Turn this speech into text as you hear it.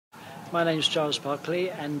My name is Giles Barclay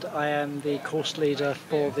and I am the course leader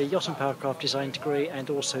for the Yacht and Powercraft Design degree and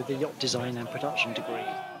also the Yacht Design and Production degree.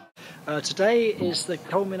 Today is the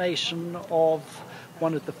culmination of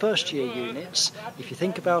one of the first year units. If you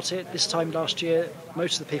think about it, this time last year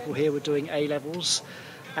most of the people here were doing A-levels,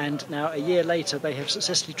 and now a year later they have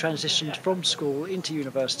successfully transitioned from school into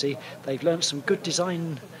university. They've learnt some good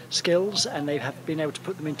design skills and they have been able to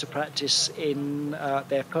put them into practice in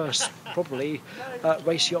their first probably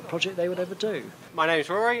race yacht project they would ever do. My name's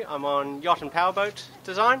Rory, I'm on Yacht and Powerboat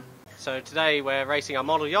Design. So today we're racing our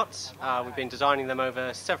model yachts. We've been designing them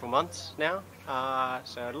over several months now,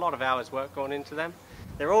 so a lot of hours work gone into them.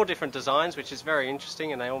 They're all different designs, which is very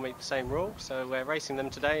interesting, and they all meet the same rule, so we're racing them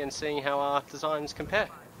today and seeing how our designs compare.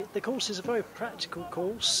 The course is a very practical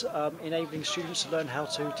course, enabling students to learn how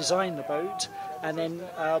to design the boat and then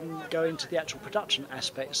go into the actual production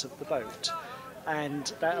aspects of the boat.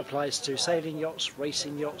 And that applies to sailing yachts,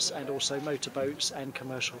 racing yachts and also motorboats and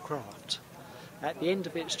commercial craft. At the end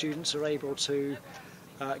of it, students are able to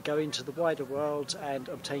go into the wider world and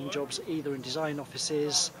obtain jobs either in design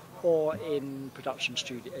offices or in production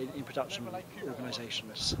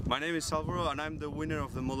organisations. My name is Alvaro and I'm the winner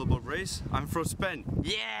of the model boat race. I'm from Spain.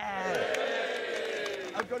 Yeah!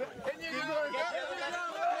 I've got it.